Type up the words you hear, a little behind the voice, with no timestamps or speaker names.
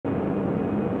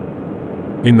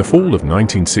In the fall of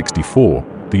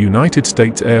 1964, the United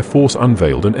States Air Force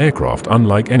unveiled an aircraft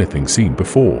unlike anything seen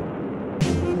before.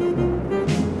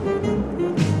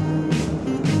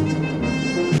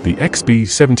 The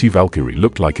XB-70 Valkyrie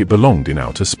looked like it belonged in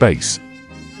outer space.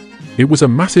 It was a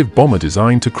massive bomber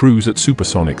designed to cruise at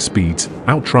supersonic speeds,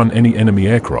 outrun any enemy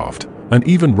aircraft, and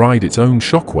even ride its own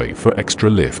shockwave for extra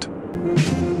lift.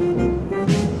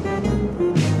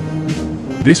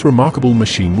 This remarkable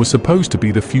machine was supposed to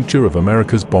be the future of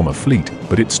America's bomber fleet,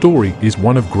 but its story is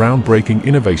one of groundbreaking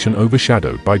innovation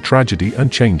overshadowed by tragedy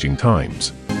and changing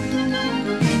times.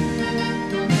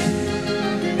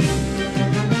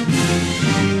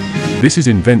 This is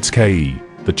Invents KE,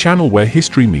 the channel where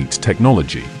history meets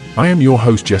technology. I am your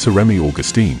host Jeseremi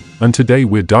Augustine, and today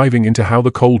we're diving into how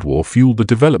the Cold War fueled the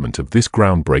development of this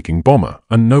groundbreaking bomber,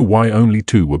 and know why only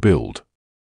two were built.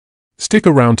 Stick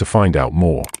around to find out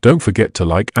more. Don't forget to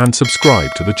like and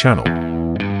subscribe to the channel.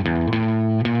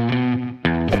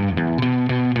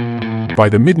 By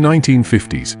the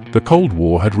mid-1950s, the Cold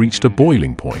War had reached a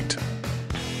boiling point.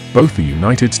 Both the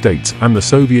United States and the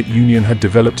Soviet Union had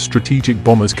developed strategic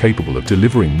bombers capable of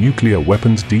delivering nuclear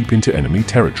weapons deep into enemy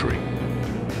territory.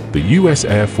 The US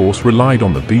Air Force relied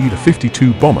on the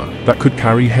B-52 bomber that could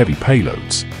carry heavy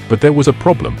payloads. But there was a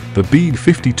problem: the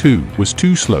B-52 was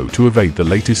too slow to evade the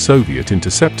latest Soviet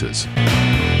interceptors.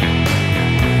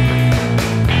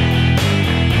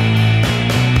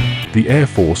 The Air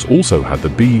Force also had the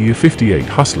B-58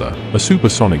 Hustler, a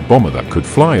supersonic bomber that could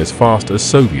fly as fast as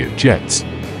Soviet jets.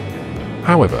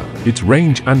 However, its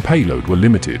range and payload were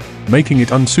limited, making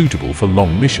it unsuitable for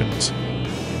long missions.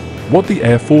 What the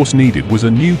Air Force needed was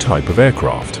a new type of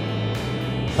aircraft.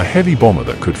 A heavy bomber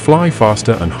that could fly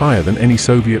faster and higher than any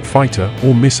Soviet fighter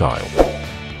or missile.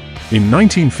 In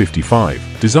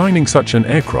 1955, designing such an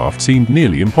aircraft seemed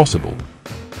nearly impossible.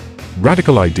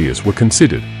 Radical ideas were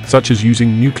considered, such as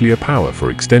using nuclear power for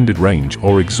extended range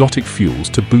or exotic fuels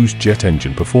to boost jet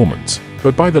engine performance.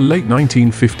 But by the late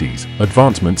 1950s,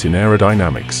 advancements in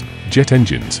aerodynamics, jet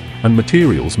engines, and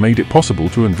materials made it possible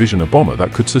to envision a bomber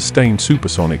that could sustain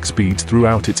supersonic speeds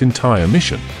throughout its entire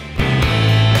mission.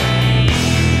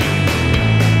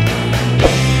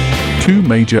 Two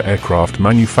major aircraft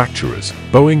manufacturers,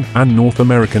 Boeing and North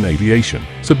American Aviation,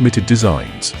 submitted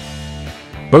designs.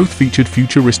 Both featured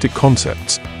futuristic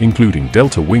concepts, including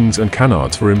delta wings and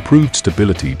canards for improved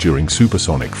stability during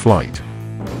supersonic flight.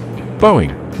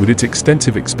 Boeing, with its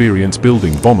extensive experience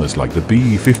building bombers like the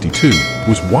B-52,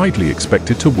 was widely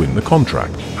expected to win the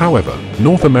contract. However,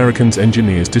 North American's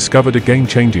engineers discovered a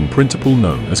game-changing principle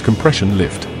known as compression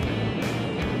lift.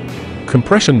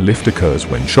 Compression lift occurs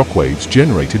when shockwaves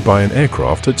generated by an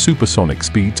aircraft at supersonic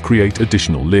speeds create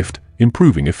additional lift,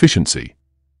 improving efficiency.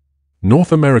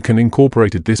 North American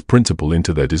incorporated this principle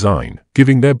into their design,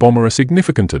 giving their bomber a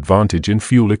significant advantage in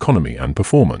fuel economy and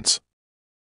performance.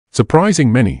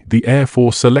 Surprising many, the Air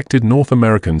Force selected North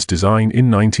American's design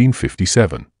in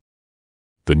 1957.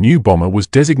 The new bomber was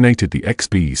designated the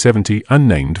XB-70 and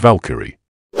named Valkyrie.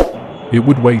 It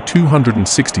would weigh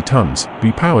 260 tons,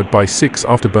 be powered by 6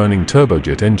 afterburning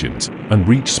turbojet engines, and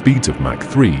reach speeds of Mach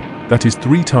 3, that is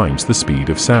 3 times the speed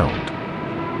of sound.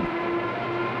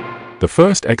 The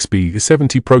first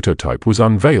XB-70 prototype was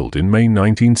unveiled in May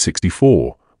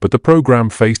 1964, but the program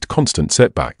faced constant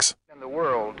setbacks.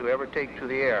 To ever take to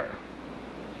the air.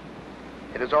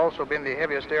 It has also been the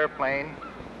heaviest airplane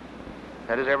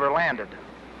that has ever landed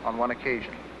on one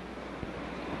occasion.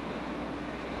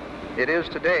 It is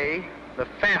today the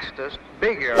fastest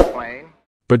big airplane.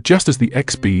 But just as the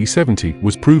XB-70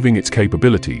 was proving its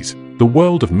capabilities, the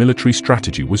world of military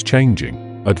strategy was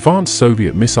changing. Advanced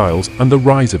Soviet missiles and the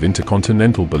rise of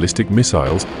intercontinental ballistic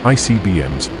missiles,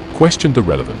 ICBMs, questioned the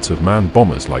relevance of manned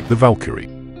bombers like the Valkyrie.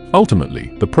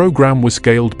 Ultimately, the program was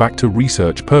scaled back to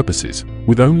research purposes,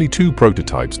 with only 2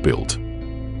 prototypes built.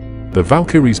 The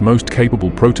Valkyrie's most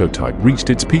capable prototype reached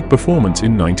its peak performance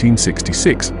in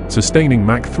 1966, sustaining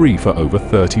Mach 3 for over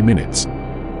 30 minutes.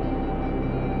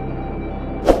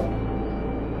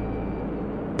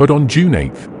 But on June 8,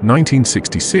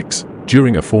 1966,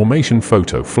 during a formation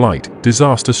photo flight,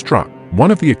 disaster struck. One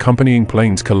of the accompanying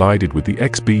planes collided with the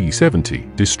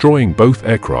XB-70, destroying both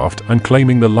aircraft and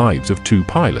claiming the lives of 2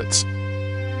 pilots.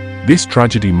 This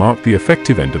tragedy marked the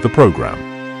effective end of the program.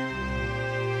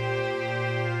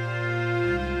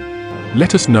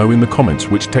 Let us know in the comments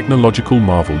which technological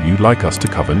marvel you'd like us to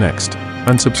cover next,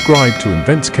 and subscribe to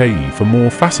Invents KE for more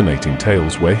fascinating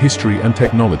tales where history and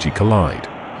technology collide.